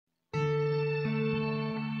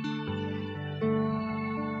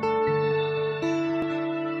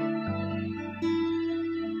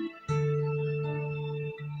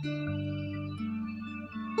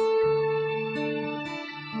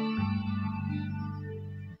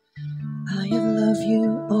of you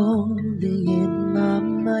only in my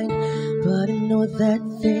mind, but I know that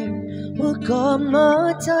there will come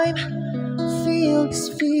a time. Feel this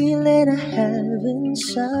feeling I have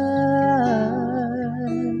inside.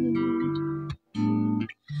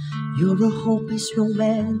 You're a hopeless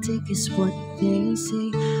romantic is what they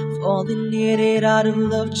say. Falling in it out of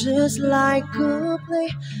love just like a play.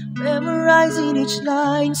 Memorizing each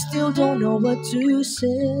line, still don't know what to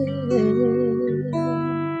say.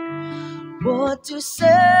 What to say?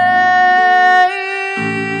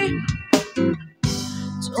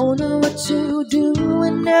 Don't know what to do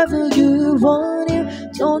whenever you want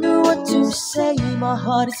it. Don't know what to say. My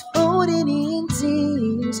heart is floating in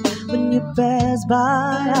tears. When you pass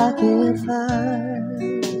by, I can fly.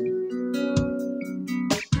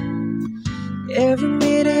 Every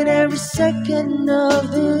minute, every second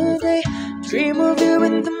of the day, dream of you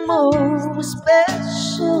in the most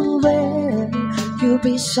special way. You're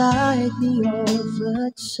beside me all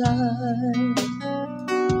the time.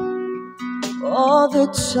 All the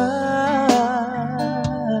time.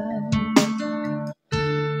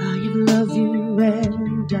 I love you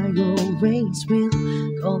and I always will.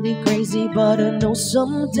 Call me crazy, but I know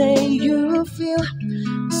someday you'll feel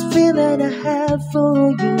this feeling I have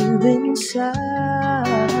for you inside.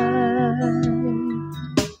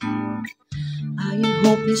 I am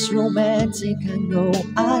hopeless romantic, I know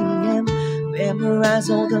I am. Memorize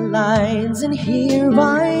all the lines and here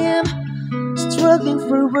I am, struggling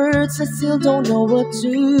for words, I still don't know what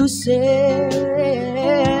to say.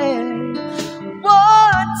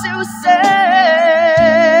 What to say?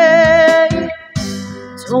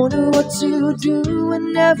 Don't know what to do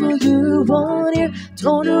whenever you want it.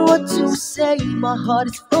 Don't know what to say. My heart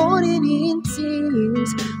is floating in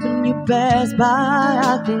tears. When you pass by,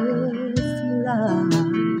 I can fly.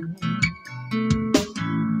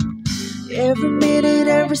 Every minute,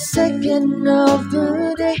 every second of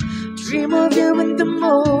the day, dream of you in the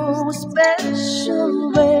most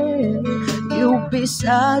special way. You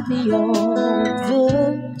beside me all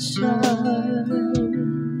the time.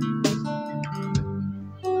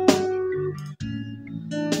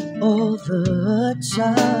 All the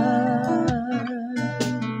time.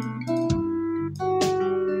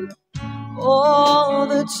 All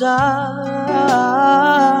the time.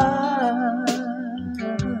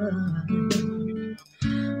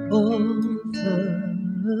 All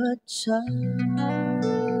the time.